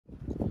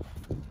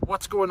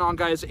What's going on,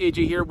 guys?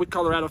 AJ here with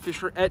Colorado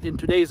Fisher, and in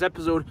today's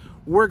episode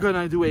we're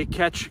gonna do a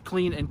catch,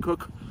 clean, and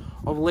cook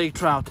of lake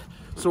trout.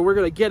 So we're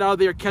gonna get out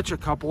there, catch a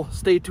couple.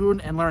 Stay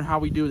tuned and learn how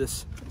we do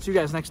this. See you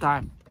guys next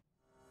time.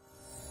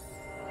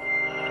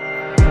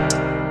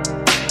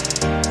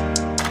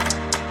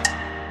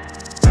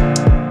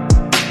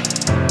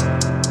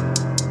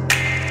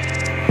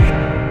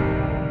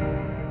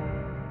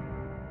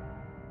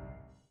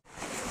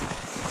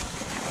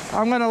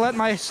 I'm gonna let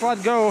my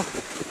sled go,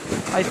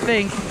 I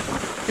think.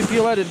 If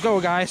you let it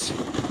go, guys,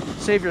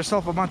 save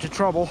yourself a bunch of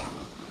trouble.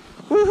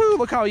 Woohoo!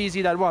 Look how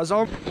easy that was.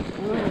 Oh.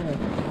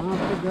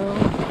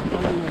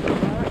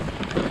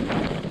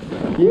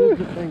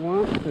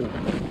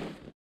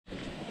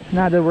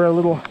 Now that we're a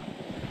little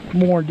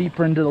more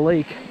deeper into the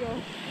lake,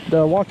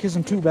 the walk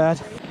isn't too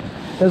bad.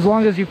 As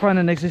long as you find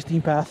an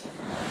existing path,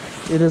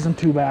 it isn't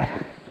too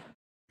bad.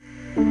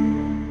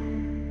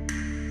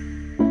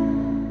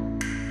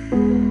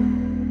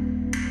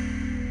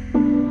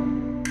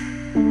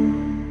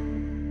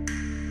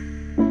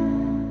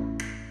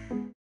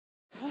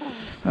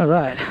 All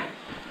right,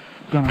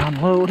 gonna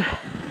unload.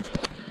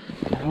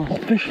 Got all the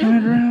fish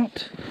lighter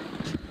out.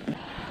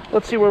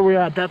 Let's see where we're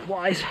at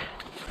depth-wise.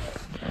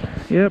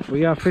 Yep, we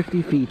got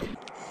 50 feet.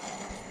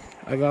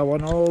 I got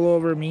one all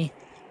over me.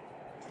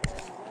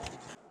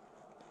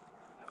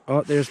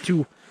 Oh, there's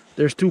two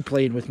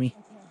playing with me.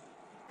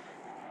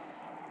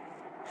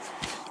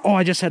 Oh,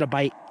 I just had a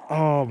bite.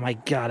 Oh my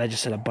God, I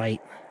just had a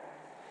bite.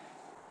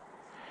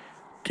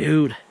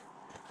 Dude,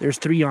 there's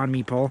 3 on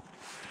me, Paul.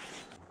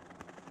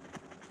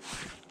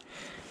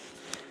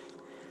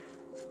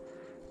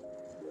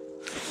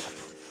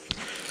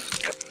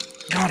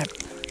 Got him.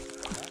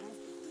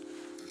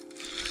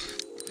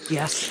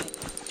 Yes.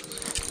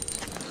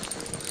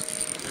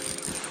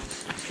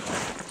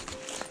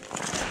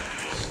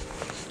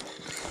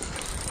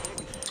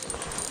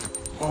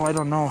 Oh, I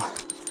don't know.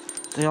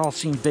 They all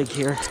seem big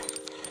here.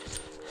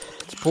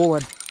 It's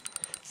pulling.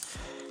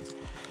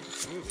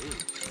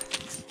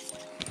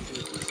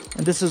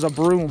 And this is a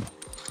broom.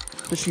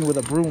 Fishing with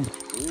a broom.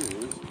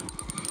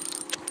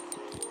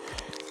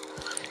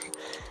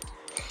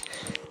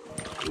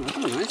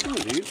 Nice one,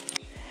 dude.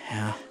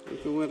 Yeah.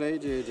 Look at what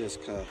AJ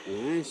just caught.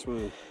 Nice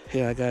one.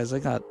 Yeah, guys, I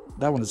got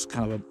that one is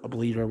kind of a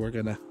bleeder. We're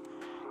gonna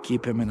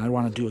keep him, and I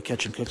want to do a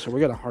catch and cook, so we're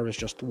gonna harvest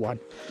just one.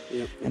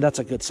 Yep. And that's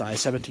a good size,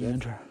 17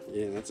 incher.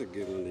 Yeah, that's a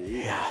good one to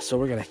eat. Yeah, so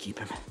we're gonna keep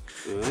him.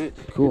 All right.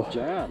 Cool. Good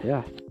job.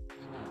 Yeah.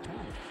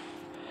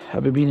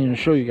 I've been meaning to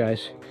show you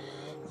guys.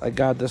 I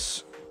got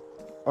this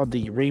on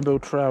the rainbow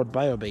trout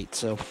biobait,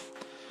 so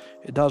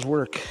it does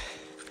work.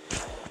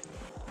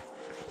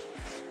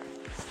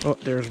 Oh,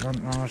 there's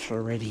one off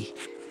already.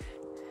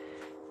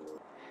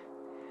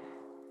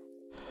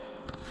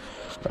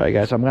 Alright,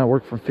 guys, I'm gonna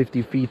work from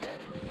 50 feet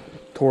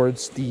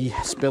towards the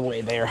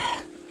spillway there.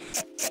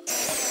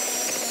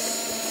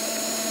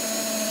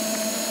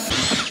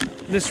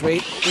 This way,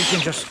 we can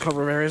just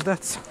cover various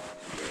depths.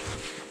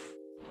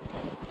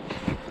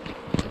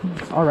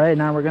 Alright,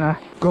 now we're gonna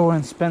go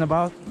and spend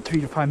about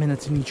 3 to 5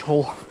 minutes in each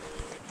hole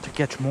to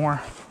catch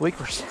more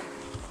Lakers.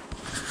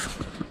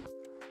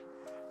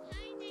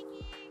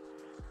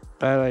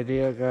 Bad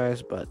idea,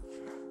 guys, but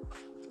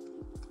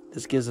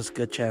this gives us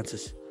good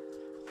chances.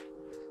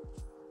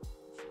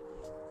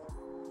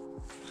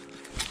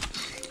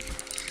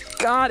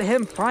 Got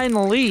him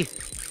finally.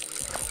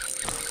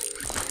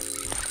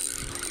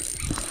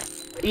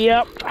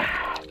 Yep.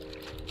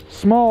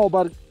 Small,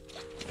 but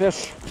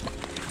fish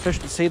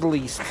to say the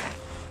least.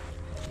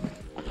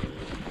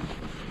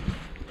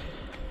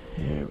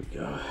 Here we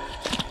go.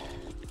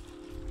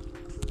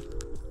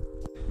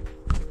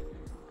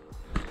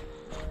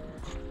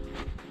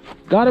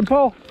 Got him,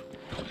 Paul.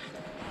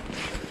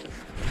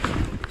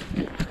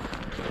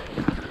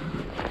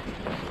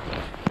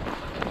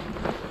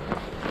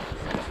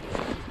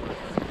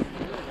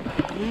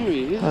 There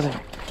he is.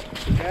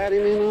 Got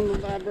him in on the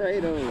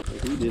vibrato.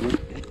 He didn't.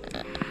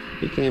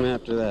 He came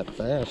after that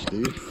fast,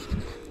 dude.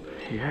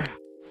 Yeah.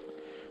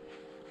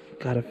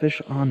 Got a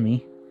fish on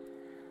me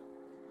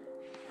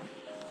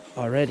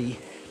already.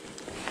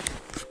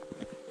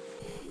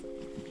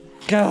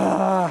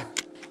 Gah!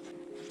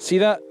 See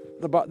that?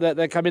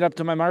 That coming up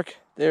to my mark?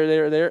 There.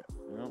 Yep.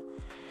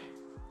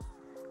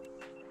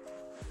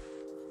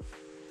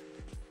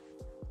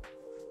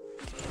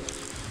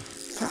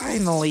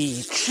 Finally,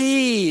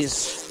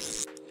 jeez.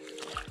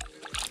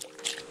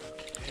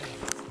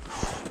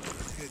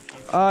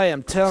 I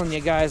am telling you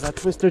guys, that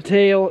twister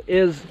tail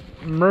is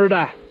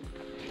murder.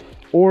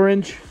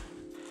 Orange.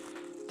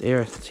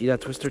 There, see that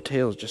twister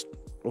tail is just,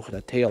 oh,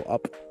 that tail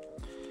up.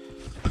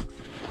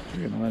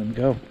 We're gonna let him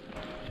go.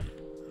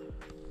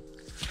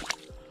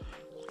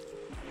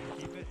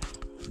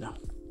 No.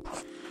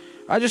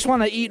 I just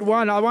want to eat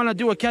one. I want to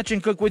do a catch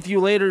and cook with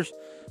you later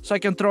so I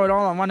can throw it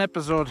all on one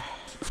episode.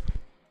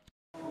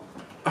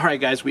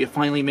 Alright guys, we have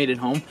finally made it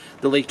home.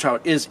 The lake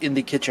trout is in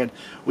the kitchen.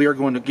 We are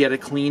going to get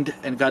it cleaned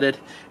and gutted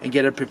and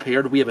get it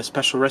prepared. We have a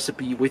special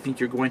recipe we think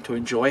you're going to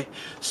enjoy.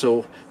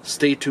 So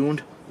stay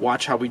tuned,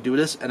 watch how we do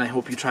this, and I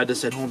hope you try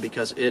this at home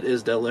because it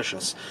is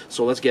delicious.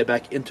 So let's get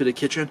back into the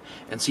kitchen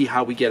and see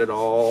how we get it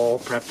all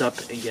prepped up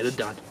and get it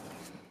done.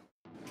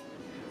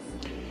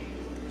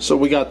 So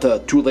we got the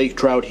 2 lake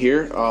trout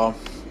here,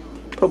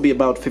 probably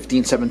about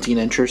 15-17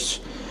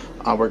 inches.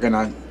 We're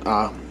gonna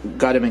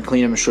gut him and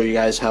clean him and show you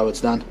guys how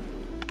it's done.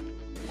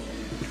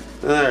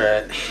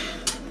 Alright,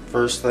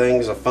 first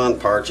thing's a fun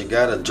part. You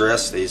gotta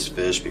dress these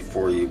fish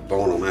before you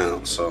bone them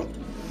out. So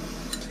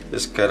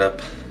just cut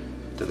up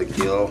to the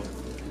gill.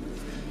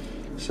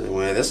 Same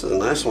way, this is a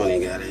nice one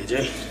you got,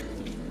 AJ.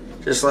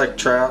 Just like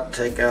trout,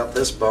 take out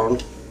this bone.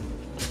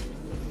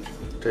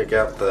 Take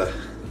out the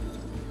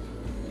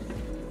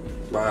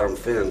bottom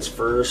fins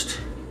first.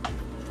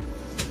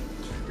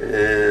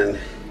 And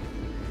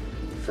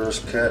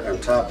first cut on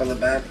top of the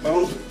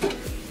backbone.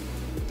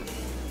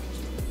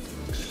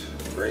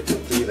 Breaking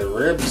through the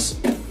ribs.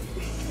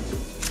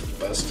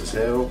 Bust his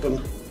head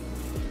open.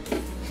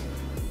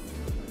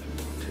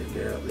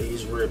 Take out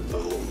these rib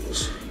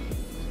bones.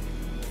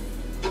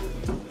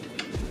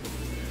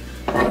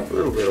 A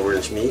little bit of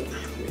orange meat.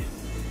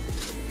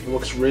 It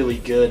looks really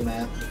good,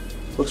 man.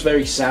 Looks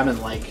very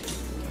salmon-like.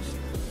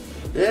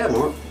 Yeah,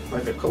 more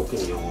like a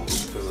kokanee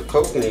almost. Because the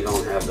kokanee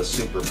don't have the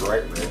super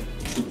bright red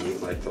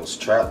meat like those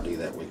trout do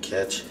that we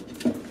catch.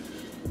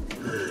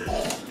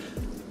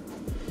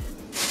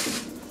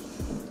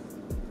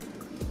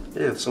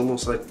 Yeah, it's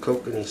almost like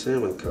kokanee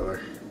salmon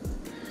color.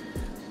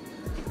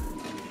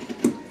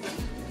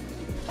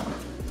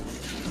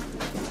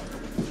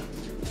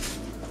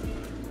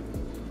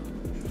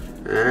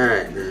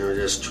 Alright, now we're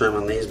just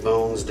trimming these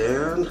bones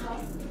down.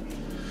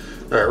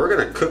 Alright, we're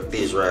going to cook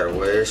these right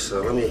away,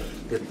 so let me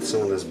get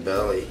some of this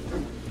belly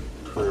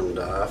trimmed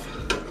off.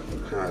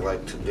 How I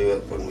like to do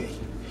it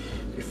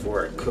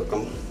before I cook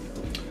them.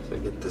 So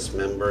get this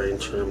membrane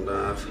trimmed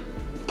off.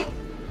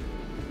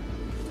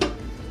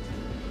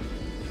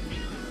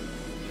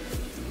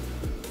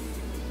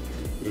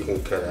 You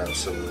can cut out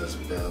some of this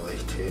belly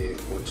too,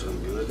 which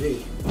I'm going to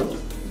do.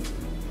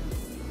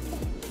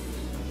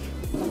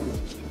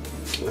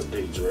 That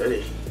dude's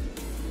ready.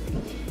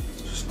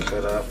 Just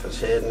cut off his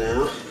head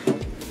now.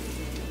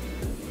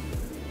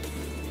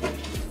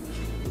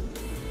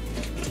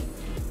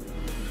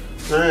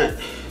 Alright,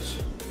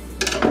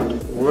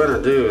 what we're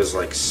going to do is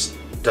like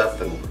stuff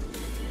them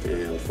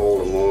and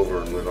fold them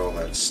over and with all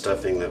that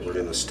stuffing that we're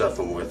going to stuff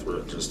them with,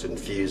 we'll just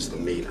infuse the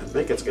meat. I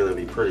think it's going to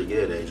be pretty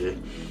good, AJ.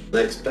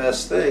 Next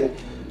best thing,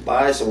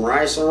 buy some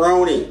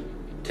rice-a-roni.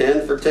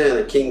 10 for 10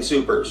 at King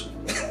Soopers.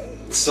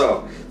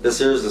 So, this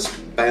here's the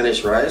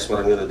Spanish rice. What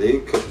I'm going to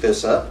do, cook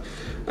this up.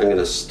 I'm going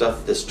to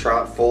stuff this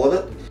trout full of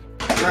it.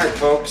 Alright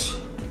folks,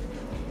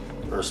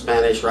 our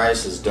Spanish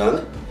rice is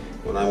done.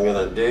 What I'm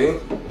going to do,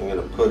 I'm going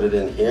to put it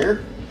in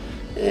here.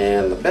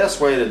 And the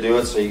best way to do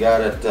it so you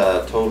got it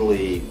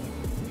totally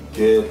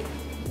good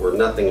where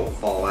nothing will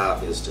fall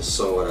out is to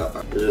sew it up.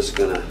 I'm just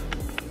going to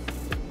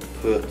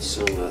put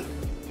some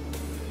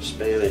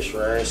Spanish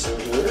rice in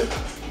here.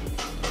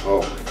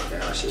 Oh my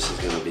gosh, this is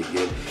going to be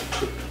good.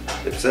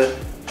 It's it,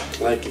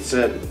 like you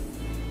said,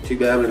 too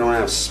bad we don't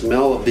have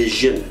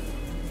smell-o-vision.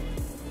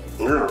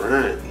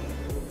 Alright.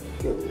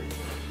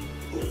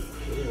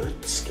 That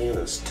skin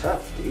is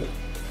tough, dude.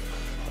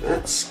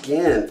 That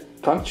skin.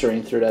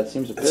 Puncturing through that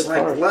seems a bit hard. It's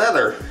like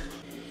leather.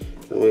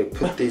 And we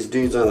put these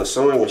dudes on a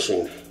sewing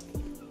machine.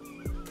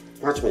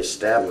 Watch me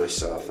stab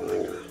myself and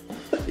I'm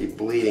gonna be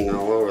bleeding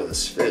all over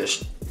this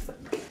fish.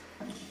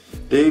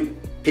 Dude,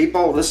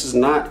 people, this is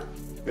not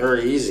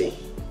very easy.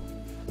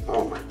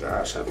 Oh my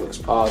gosh, that looks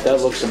perfect. Oh,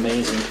 that looks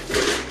amazing.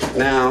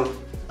 Now,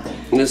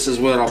 this is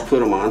what I'll put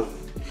them on.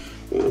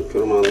 I'm gonna put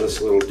them on this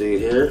little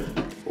dude here.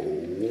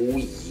 Oh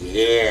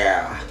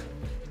yeah.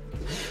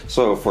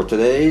 So for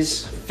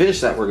today's fish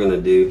that we're gonna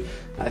do,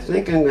 I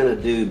think I'm gonna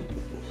do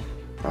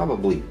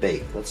probably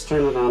bake. Let's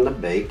turn it on to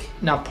bake.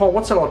 Now, Paul,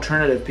 what's the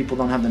alternative if people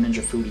don't have the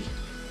Ninja Foodie?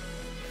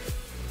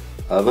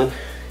 Oven.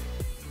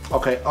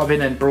 Okay,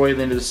 oven and broil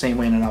into the same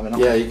way in an oven.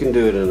 Okay. Yeah, you can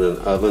do it in an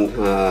oven.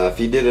 If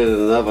you did it in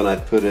an oven,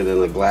 I'd put it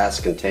in a glass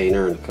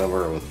container and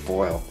cover it with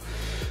foil.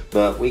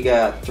 But we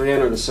got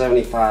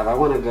 375. I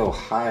want to go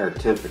higher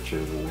temperature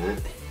than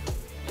that.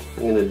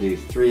 I'm going to do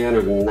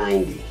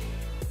 390.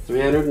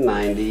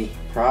 390,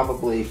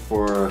 probably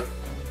for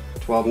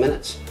 12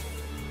 minutes.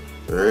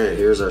 All right,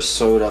 here's our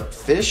sewed up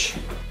fish.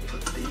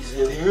 Put these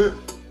in here.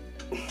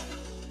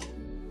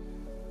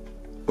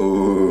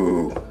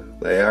 Ooh,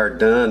 they are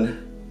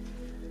done.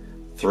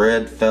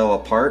 Thread fell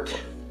apart.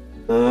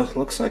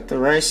 Looks like the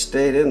rice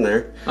stayed in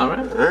there. All right.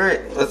 All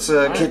right, let's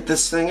get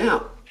this thing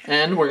out.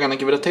 And we're gonna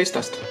give it a taste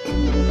test.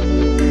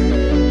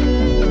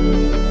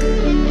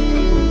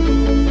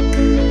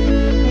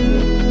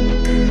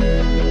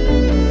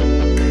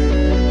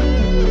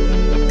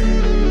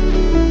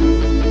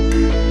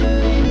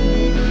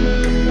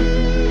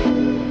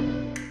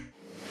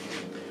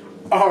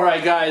 All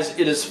right, guys,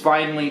 it is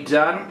finally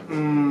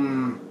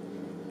done.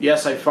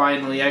 Yes, I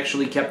finally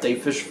actually kept a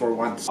fish for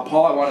once.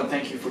 Paul, I want to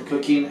thank you for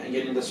cooking and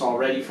getting this all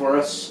ready for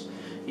us.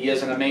 He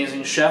is an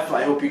amazing chef.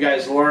 I hope you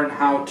guys learn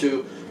how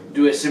to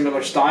do a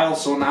similar style.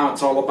 So now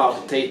it's all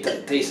about the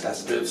taste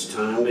test. It's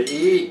time to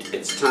eat.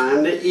 It's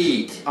time to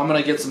eat. I'm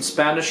gonna get some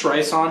Spanish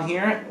rice on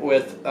here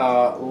with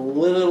a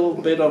little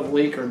bit of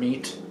Laker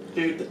meat.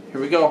 Dude, Here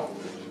we go.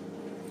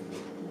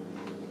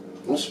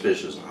 this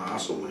fish is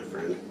awesome, my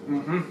friend.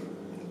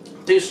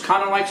 Mm-hmm. Tastes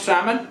kind of like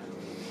salmon.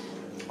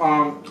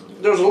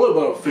 There's a little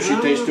bit of fishy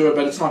taste to it,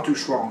 but it's not too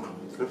strong.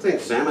 I think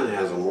salmon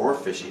has a more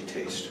fishy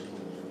taste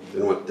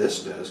than what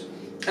this does.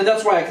 And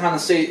that's why I kind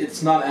of say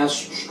it's not as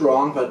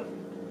strong, but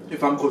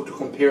if I'm going to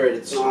compare it,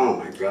 it's Oh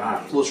my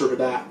god. closer to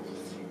that.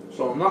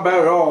 So not bad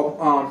at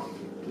all.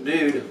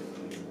 Dude,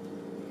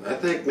 I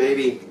think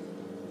maybe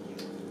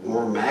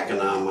more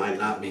Mackinac might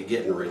not be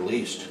getting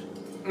released.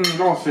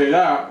 Don't say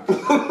that.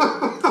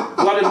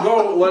 Let him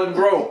go, let him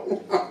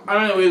grow.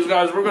 Anyways,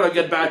 guys, we're going to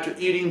get back to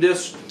eating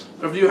this.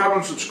 If you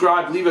haven't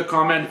subscribed, leave a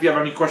comment if you have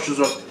any questions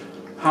of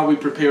how we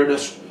prepare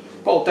this.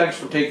 Paul, thanks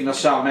for taking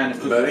us out, man,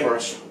 and cooking for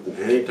us.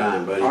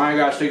 Anytime, buddy. Alright,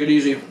 guys, take it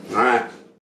easy. Alright.